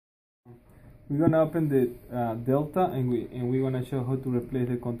we're gonna open the Delta, and we're gonna show how to replace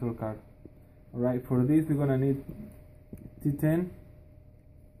the control card. Alright, for this we're gonna need T10,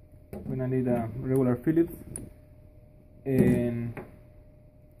 we're gonna need a regular Phillips, and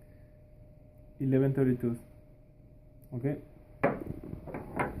 1132. Okay.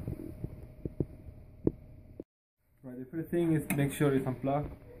 Right, the first thing is make sure it's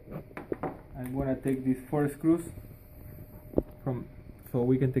unplugged. I'm gonna take these 4 screws so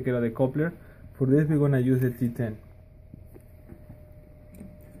we can take it out of the coupler. For this we're gonna use the T10.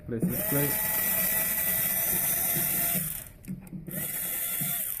 Place this plate.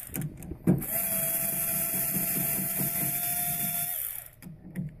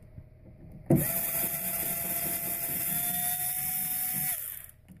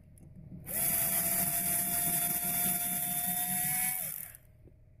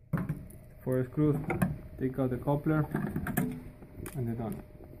 Four screws, take out the coupler, and they're done.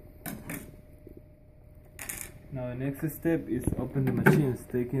 Now the next step is open the machines,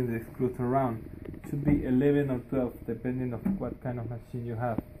 taking the screws around. It should be 11 or 12 depending on what kind of machine you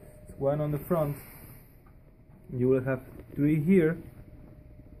have. One on the front, you will have 3 here,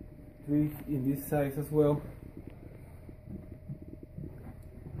 3 in this size as well,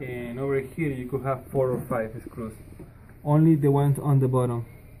 and over here you could have 4 or 5 screws. Only the ones on the bottom.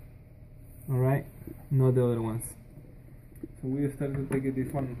 Alright, not the other ones. So we start to take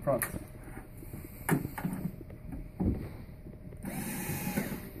this one in front.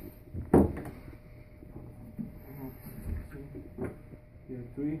 Here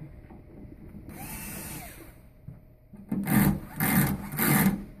 3.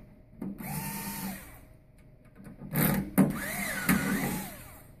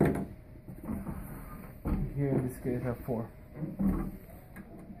 Here in this case I have 4.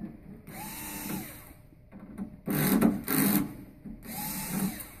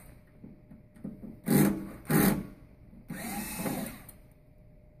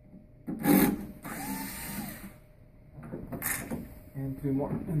 And 3 more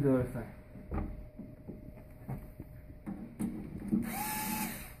on the other side.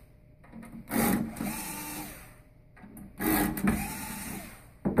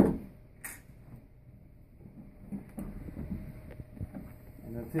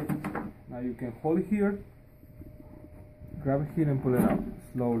 And that's it. Now you can hold it here, grab it here and pull it out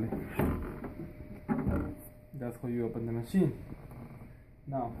slowly. That's how you open the machine.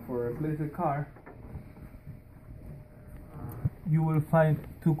 Now for replace the car, you will find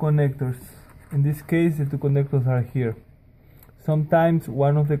 2 connectors. In this case the 2 connectors are here. Sometimes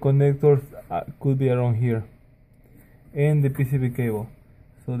one of the connectors could be around here, and the PCB cable.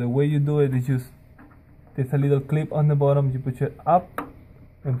 So the way you do it is just there's a little clip on the bottom, you push it up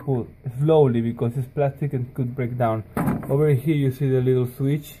and pull slowly because it's plastic and could break down. Over here you see the little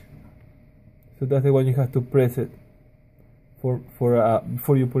switch, so that's the one you have to press it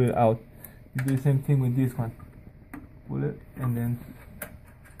before you pull it out. You do the same thing with this one. Pull it and then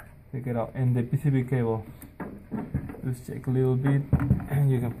take it out. And the PCB cable, just check a little bit and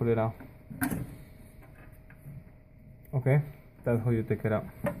you can pull it out. Okay, that's how you take it out.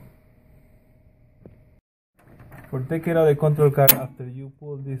 For taking out the control card, after you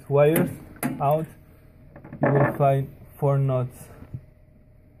pull these wires out, you will find 4 nuts.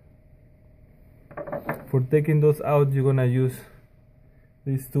 For taking those out, you're gonna use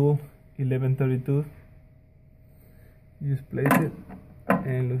this tool, 1132. Just place it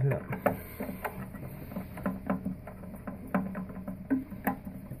and loosen it up.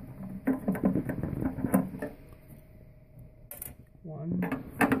 One.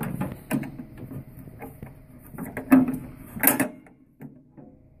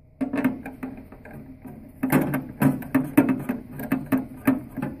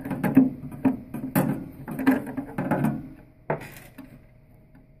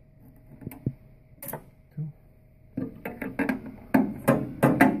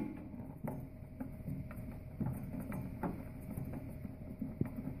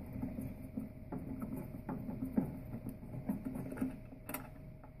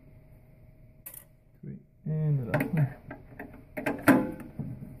 And the last one.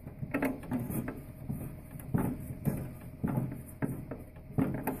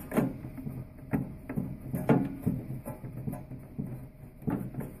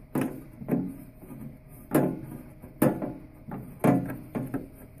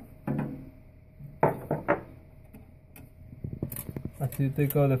 After you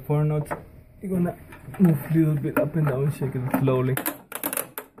take out the 4 nuts, you're gonna move a little bit up and down, shake it slowly.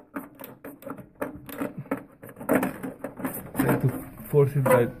 Try to force it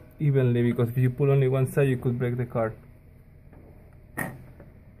right evenly, because if you pull only one side you could break the card.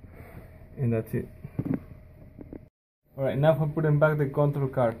 and that's it. Alright, now for putting back the control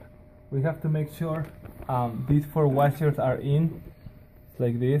card, we have to make sure these 4 washers are in,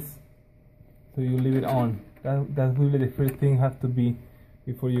 like this, so you leave it on. That's really the first thing has to be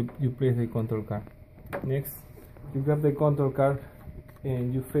before you place the control card. Next, you grab the control card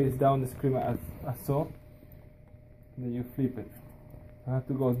and you face down the screen as so, and then you flip it. I have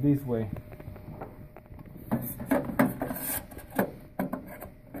to go this way.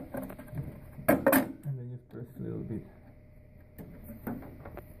 And then just press a little bit.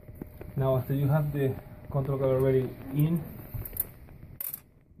 Now after you have the control card already in,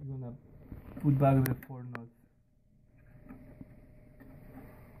 you're gonna put back the 4 nuts.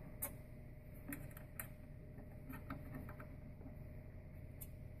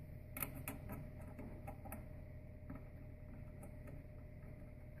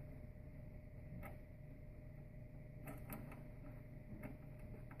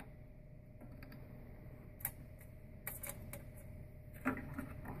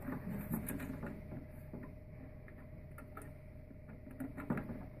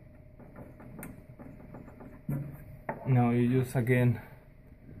 Now you use again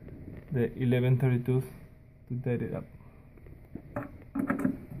the 1132 to tighten it up.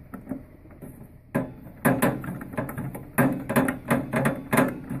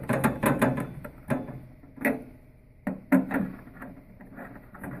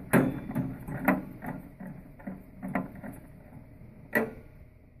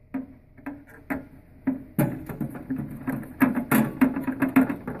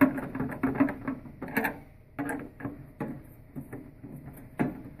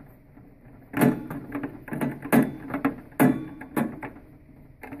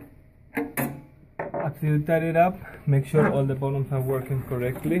 After you tie it up, make sure all the buttons are working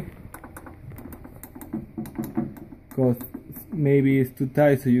correctly, because maybe it's too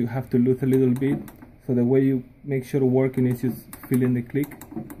tight, so you have to loosen a little bit. So the way you make sure working is just feeling the click,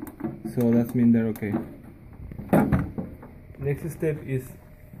 so that means they're okay. Next step is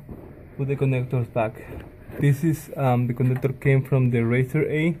put the connectors back. This is the connector came from the Razer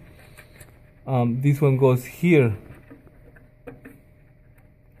A. This one goes here.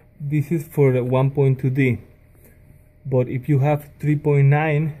 This is for the 1.2D, but if you have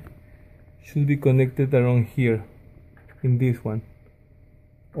 3.9, should be connected around here in this one,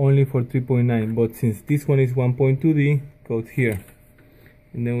 only for 3.9, but since this one is 1.2D, goes here.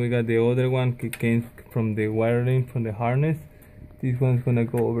 And then we got the other one that came from the wiring from the harness. This one's gonna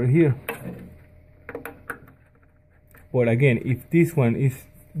go over here. But again, if this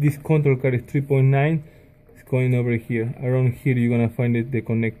control card is 3.9, going over here. Around here you're gonna find the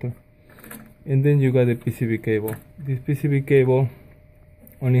connector, and then you got the PCB cable. This PCB cable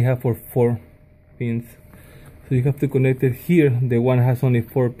only have for 4 pins, so you have to connect it here. The one has only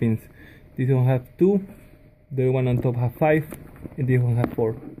 4 pins. This one have 2, the one on top have 5, and this one have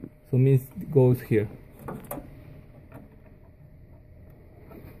 4, so means it goes here.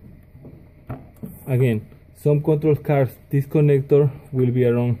 Again, some control cards, this connector will be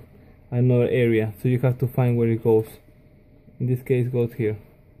around another area, so you have to find where it goes. In this case, it goes here.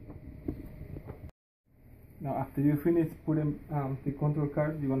 Now after you finish putting the control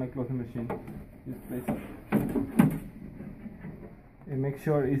card, you're gonna close the machine. Just place it and make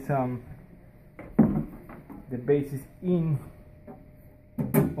sure it's the base is in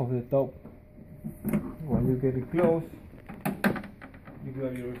of the top. When you get it close, you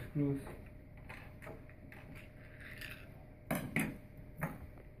grab your screws.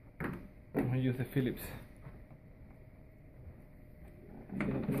 Use the Phillips. Get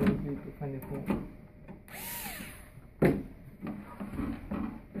up a little bit to find the hole.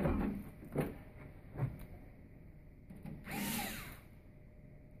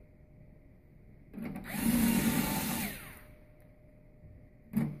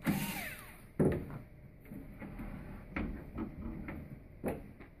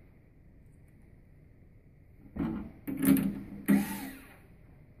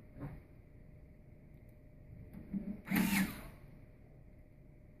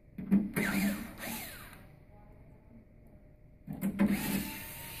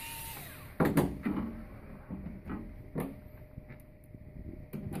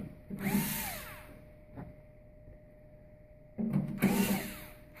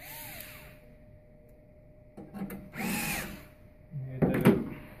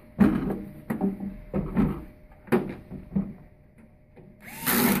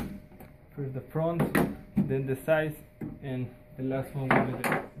 First the front, then the sides, and the last one will be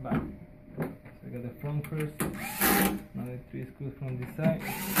the back. So we got the front first, now the 3 screws from this side.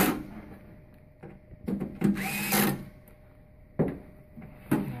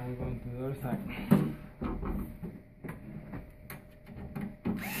 Now we're going to the other side.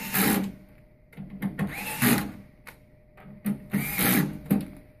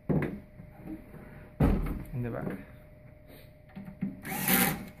 In the back.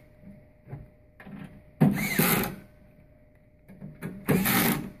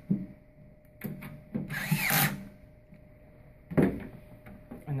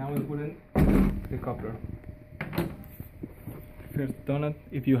 And now we put in the coupler. First donut,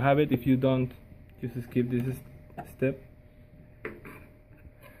 if you have it. If you don't, just skip this step.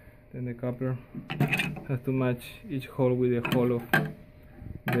 Then the coupler has to match each hole with the hole of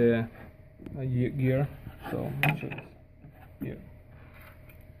the gear. So let me show this here.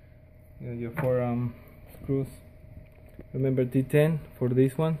 You know, your 4 screws. Remember T10 for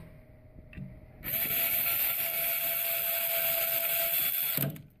this one.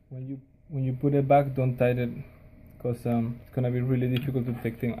 When you put it back, don't tighten it, because it's gonna be really difficult to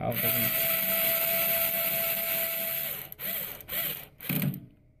take them out again.